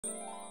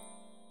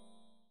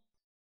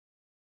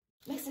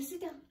Max, sit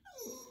down.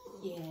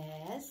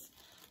 Yes.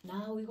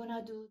 Now we're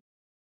gonna do.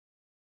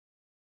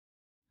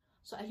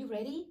 So are you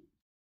ready?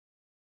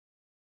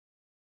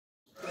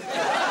 Good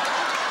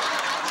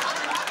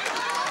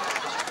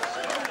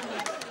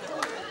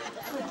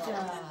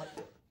job.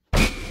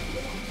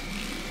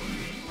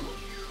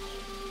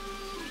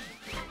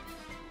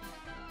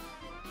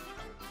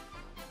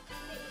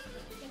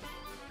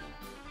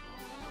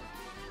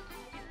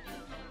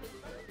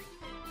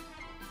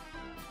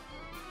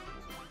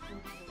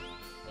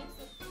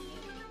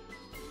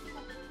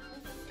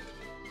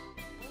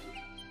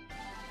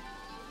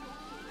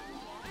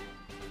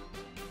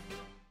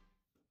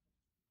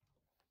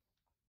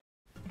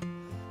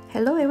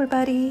 Hello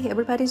everybody.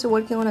 Everybody's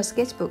working on a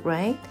sketchbook,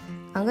 right?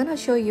 I'm gonna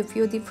show you a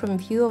few different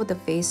views of the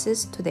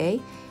faces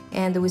today,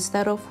 and we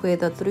start off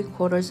with a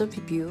 3/4 of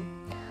view.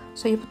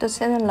 So you put the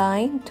center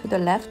line to the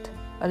left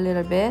a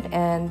little bit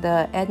and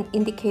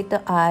indicate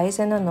the eyes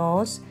and the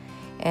nose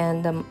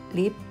and the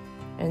lip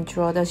and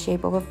draw the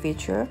shape of a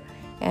feature,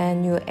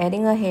 and you're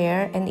adding a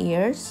hair and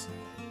ears.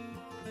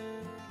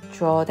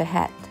 Draw the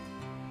hat,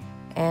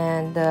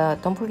 and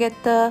don't forget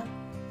the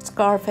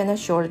scarf and the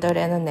shoulder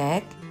and the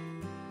neck.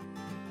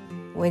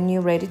 When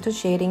you're ready to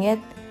shading it,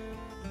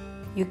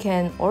 you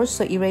can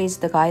also erase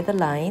the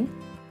guideline.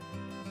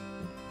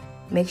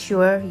 Make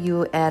sure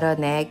you add a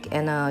neck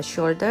and a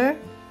shoulder,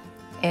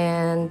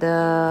 and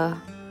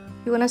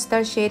you want to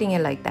start shading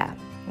it like that.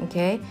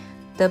 Okay,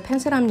 the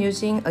pencil I'm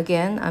using,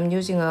 again, I'm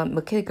using a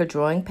mechanical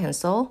drawing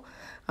pencil,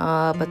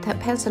 but that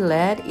pencil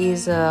lead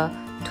is a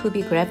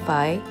 2B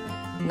graphite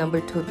number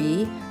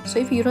 2B. So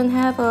if you don't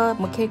have a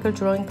mechanical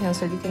drawing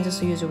pencil, you can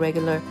just use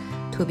regular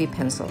 2B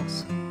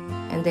pencils.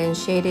 And then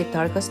shade it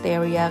darkest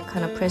area,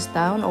 kind of press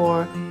down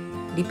or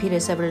repeat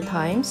it several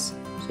times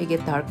so you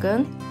get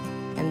darkened.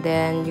 And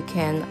then you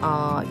can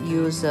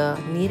use a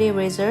knead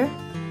eraser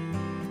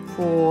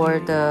for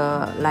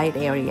the light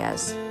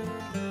areas.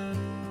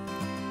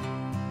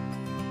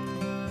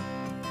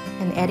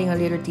 And adding a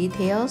little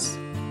details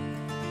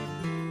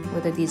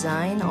with the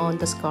design on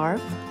the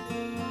scarf.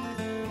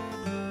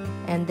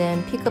 And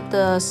then pick up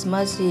the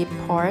smudgy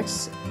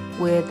parts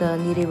with a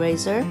knead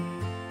eraser.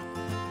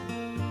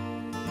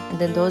 And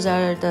then those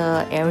are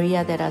the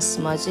area that are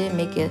smudgy,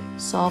 make it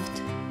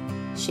soft,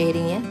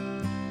 shading it.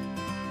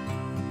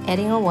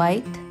 Adding a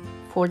white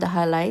for the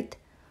highlight,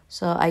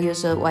 so I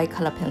use a white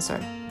color pencil.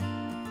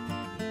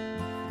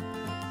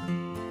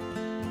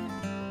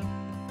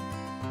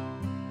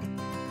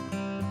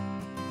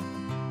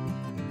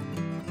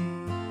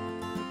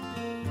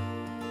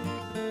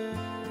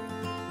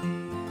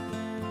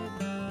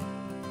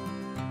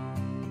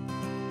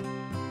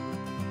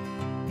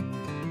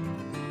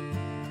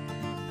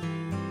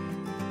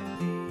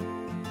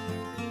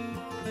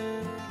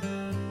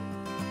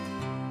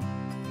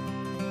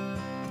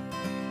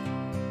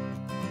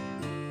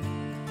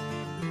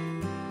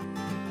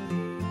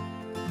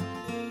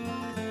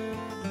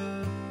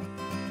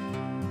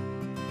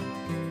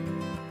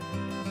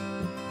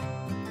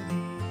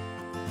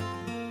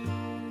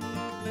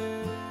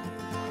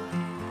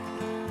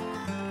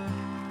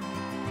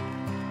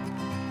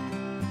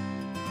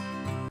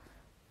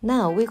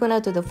 Now we're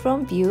gonna do the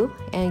front view,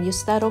 and you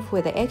start off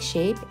with the egg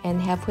shape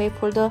and halfway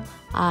for the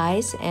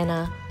eyes and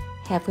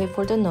halfway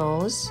for the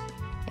nose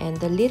and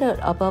a little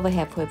above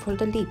halfway for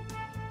the lip.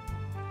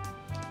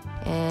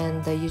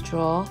 And you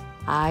draw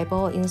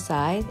eyeball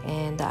inside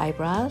and the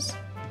eyebrows,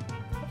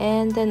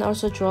 and then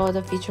also draw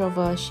the feature of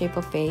a shape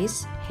of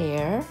face,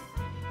 hair,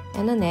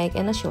 and the neck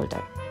and the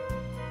shoulder.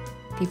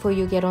 Before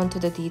you get on to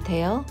the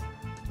detail,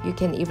 you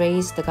can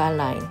erase the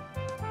guideline.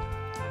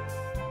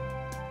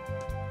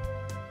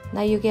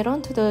 Now you get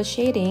on to the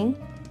shading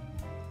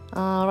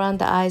around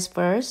the eyes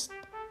first,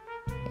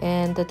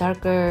 and the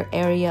darker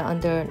area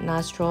under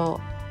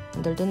nostril,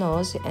 under the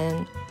nose,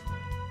 and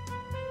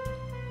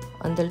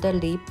under the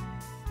lip.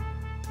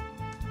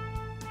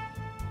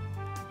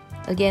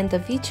 Again, the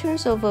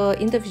features of an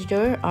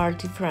individual are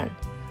different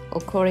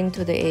according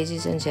to the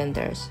ages and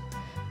genders.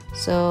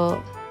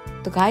 So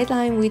the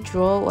guideline we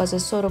draw was a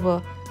sort of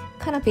a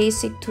kind of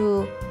basic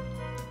to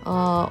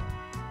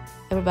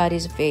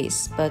everybody's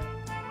face, but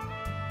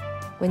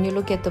when you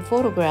look at the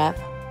photograph,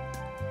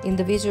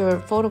 individual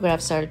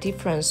photographs are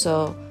different,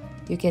 so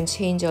you can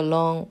change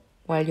along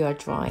while you are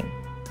drawing.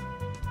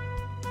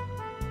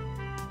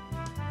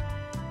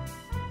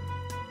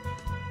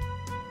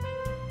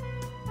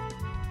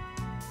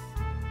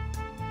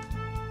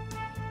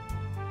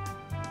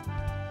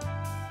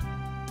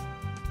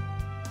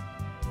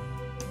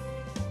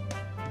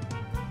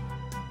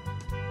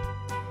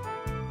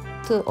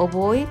 To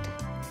avoid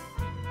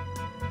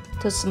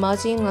the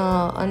smudging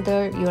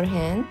under your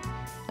hand,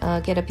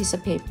 get a piece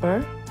of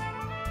paper,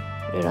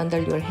 put it under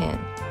your hand.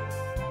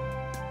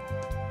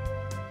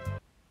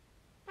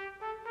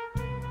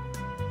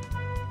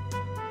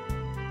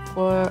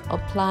 For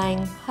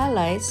applying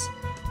highlights,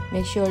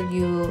 make sure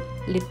you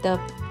lift up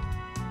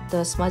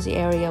the smudgy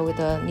area with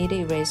a knead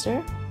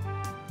eraser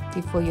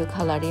before you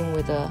color in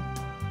with a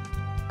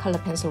color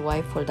pencil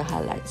white for the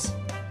highlights.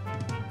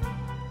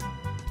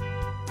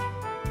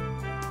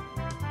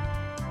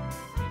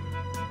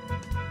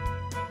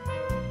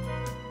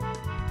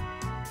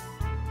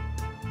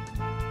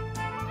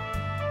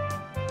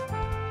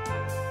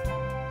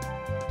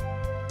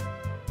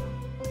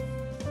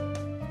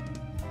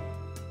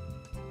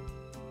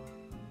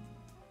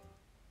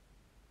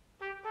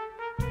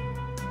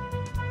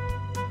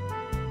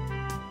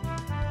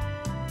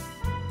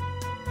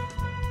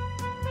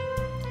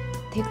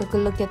 take a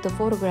good look at the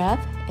photograph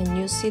and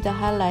you see the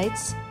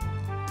highlights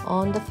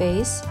on the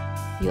face,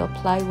 you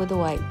apply with the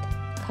white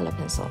color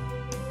pencil.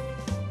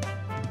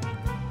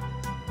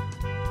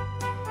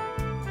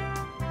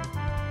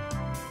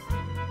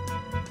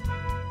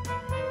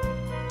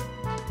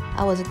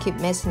 I was keep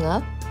messing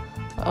up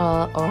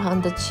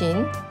around the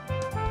chin,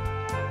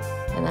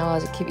 and I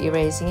was keep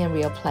erasing and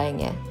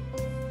reapplying it.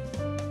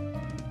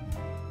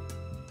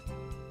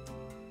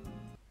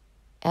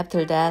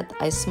 After that,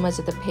 I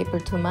smudged the paper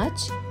too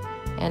much,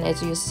 and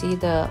as you see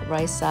the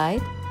right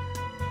side,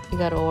 you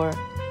got all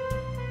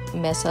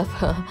mess up,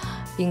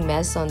 being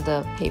mess on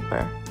the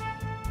paper.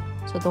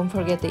 So don't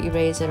forget to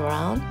erase it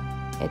around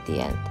at the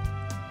end.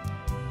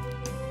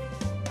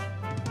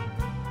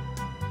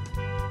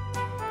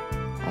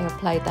 I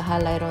applied the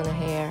highlight on the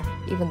hair,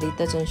 even though it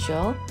doesn't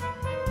show,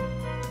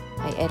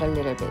 I add a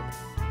little bit.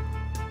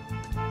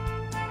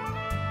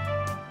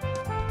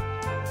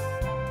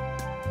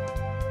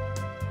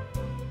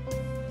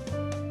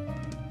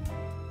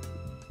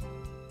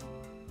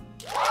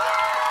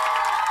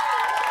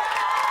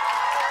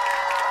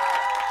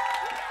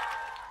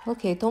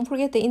 Okay, don't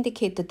forget to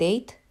indicate the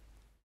date.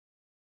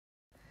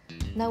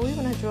 Now we're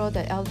gonna draw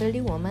the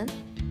elderly woman.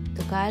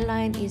 The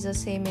guideline is the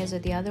same as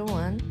the other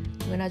one.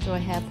 We're gonna draw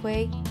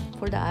halfway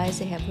for the eyes,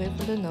 halfway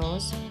for the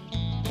nose,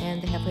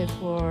 and halfway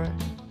for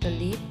the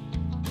lip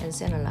and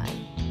center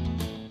line.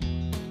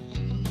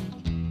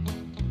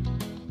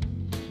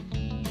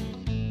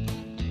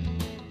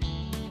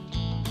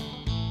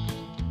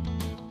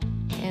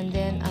 And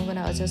then I'm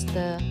gonna adjust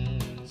the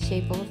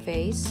shape of the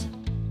face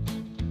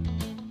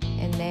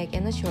and neck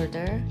and the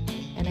shoulder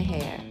and the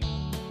hair.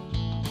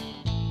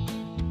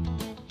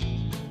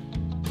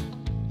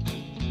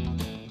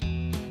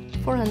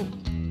 For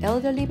an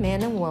elderly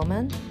man and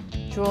woman,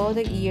 draw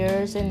the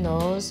ears and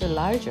nose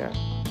larger,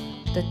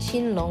 the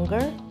chin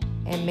longer,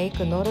 and make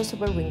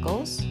noticeable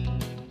wrinkles.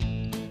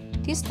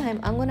 This time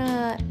I'm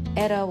gonna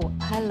add a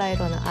highlight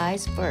on the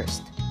eyes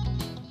first,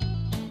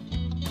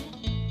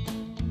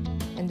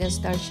 and then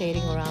start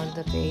shading around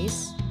the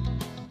face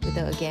with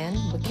the, again,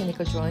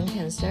 mechanical drawing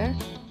pencil.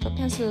 The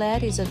pencil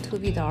lead is a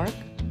 2B dark.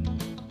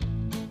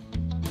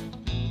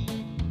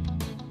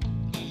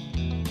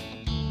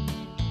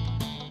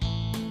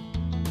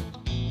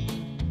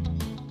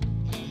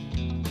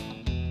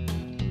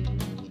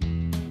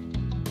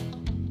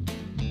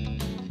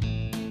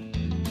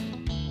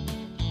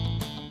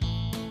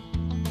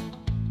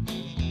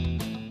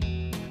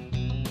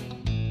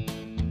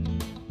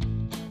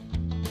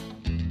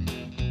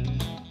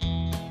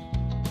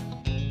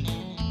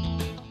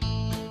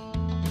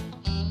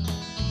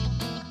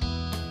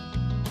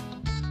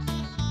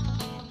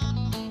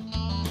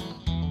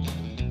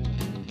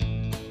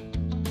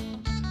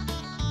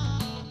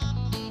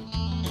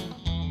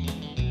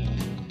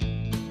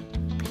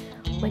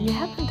 When you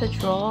happen to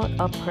draw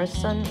a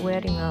person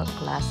wearing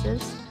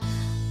glasses,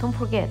 don't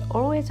forget,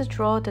 always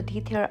draw the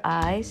detailed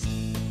eyes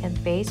and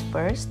face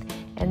first,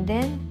 and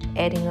then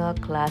adding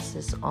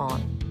glasses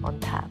on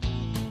top.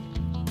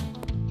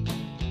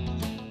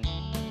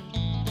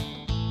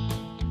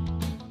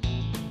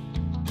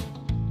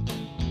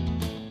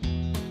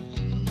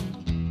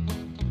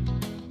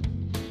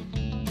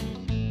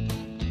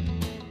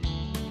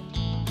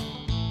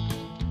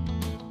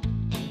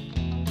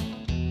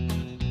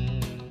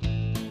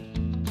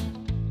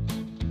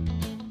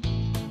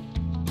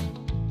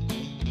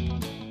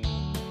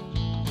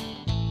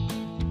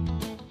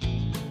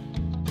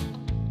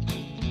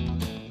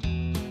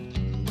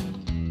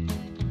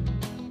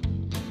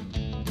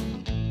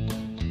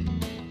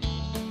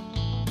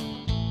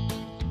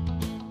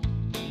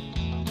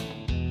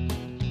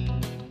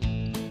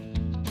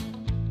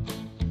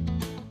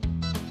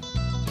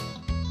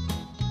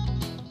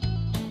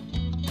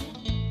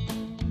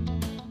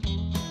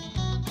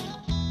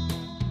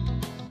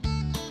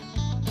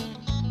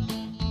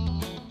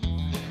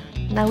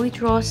 Now we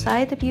draw a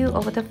side view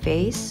of the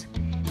face.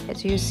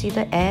 As you see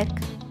the egg,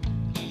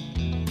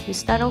 we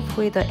start off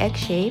with the egg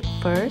shape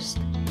first,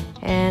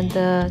 and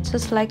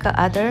just like the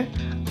other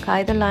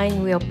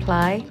guideline, we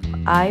apply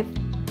eye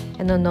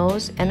and the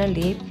nose and the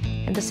lip,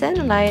 and the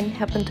center line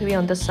happen to be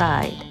on the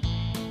side.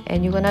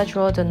 And you're gonna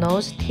draw the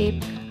nose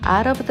tip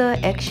out of the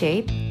egg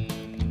shape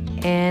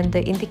and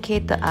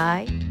indicate the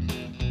eye.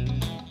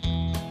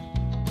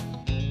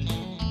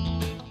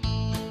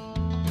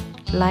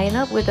 Line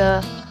up with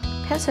the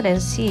pencil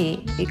and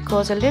see it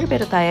goes a little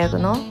bit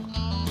diagonal,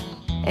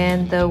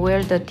 and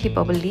where the tip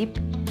of lip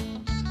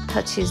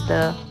touches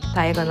the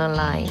diagonal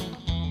line.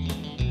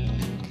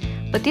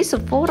 But this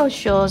photo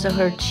shows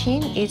her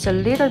chin is a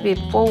little bit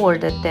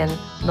forward than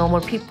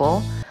normal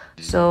people,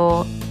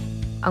 so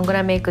I'm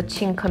gonna make a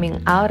chin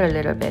coming out a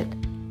little bit.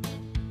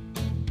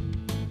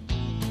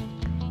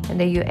 And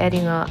then you're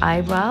adding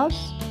eyebrows,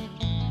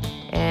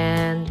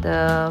 and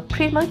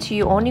pretty much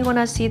you only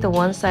gonna see the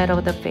one side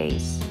of the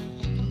face.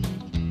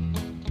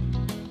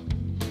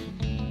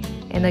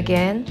 And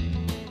again,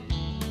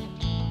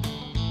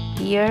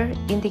 ear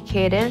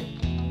indicated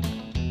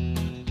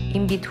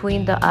in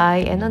between the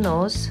eye and the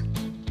nose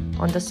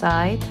on the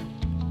side.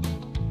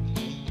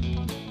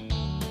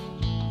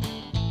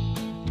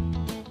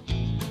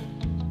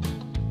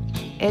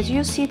 As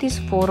you see this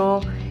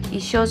photo,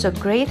 it shows a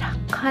great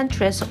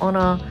contrast on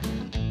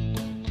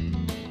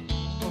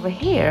over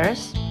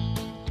hairs.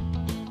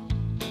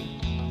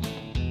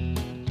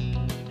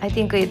 I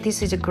think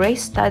this is a great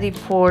study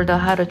for the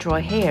how to draw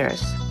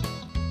hairs.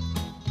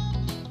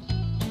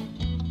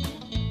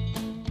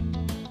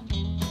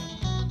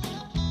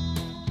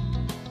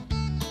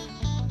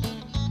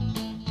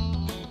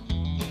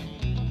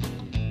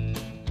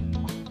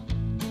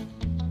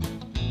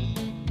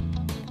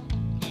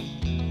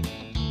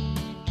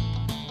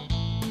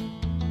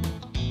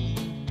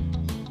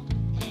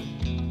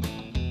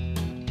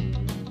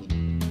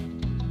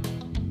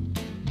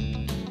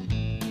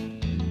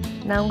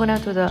 Now I'm gonna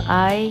do the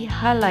eye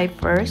highlight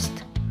first.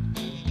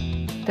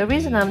 The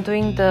reason I'm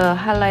doing the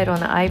highlight on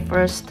the eye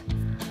first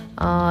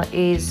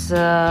is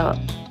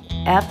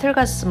after it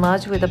got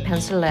smudged with the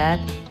pencil lead,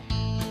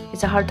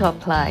 it's hard to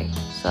apply.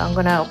 So I'm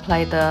gonna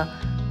apply the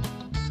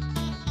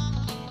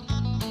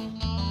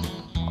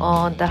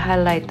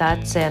highlight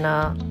dots and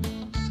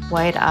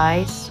white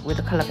eyes with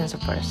the color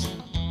pencil first.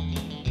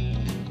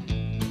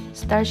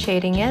 Start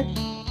shading it.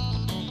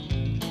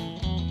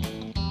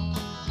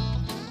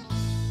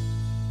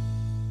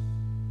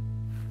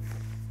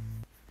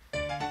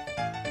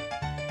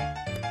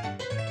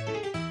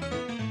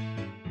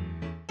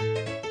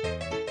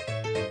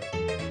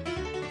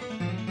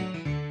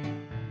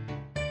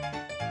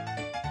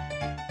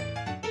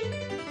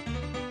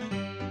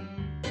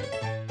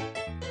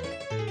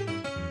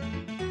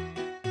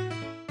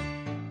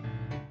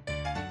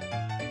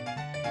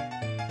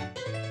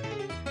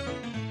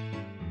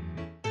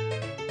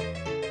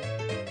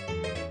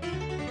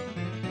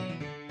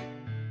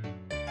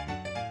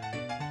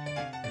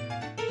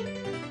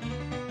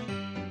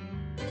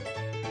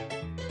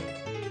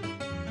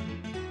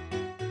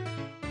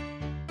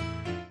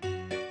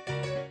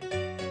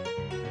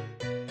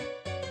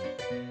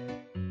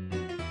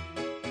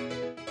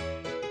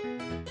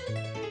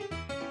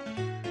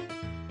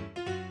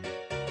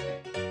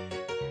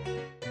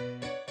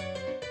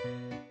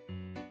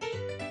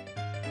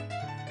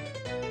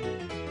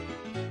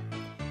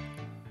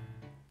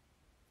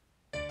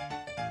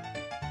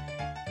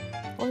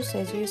 Also,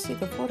 as you see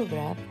the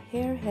photograph,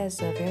 hair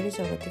has a varies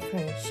of a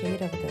different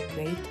shade of the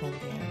gray tone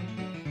there.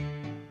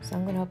 So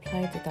I'm gonna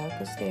apply the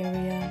darkest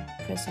area,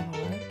 press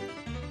hard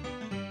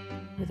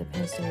with a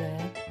pencil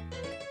lead,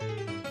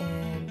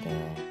 and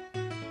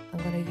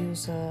I'm gonna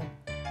use a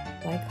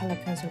white color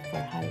pencil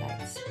for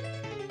highlights.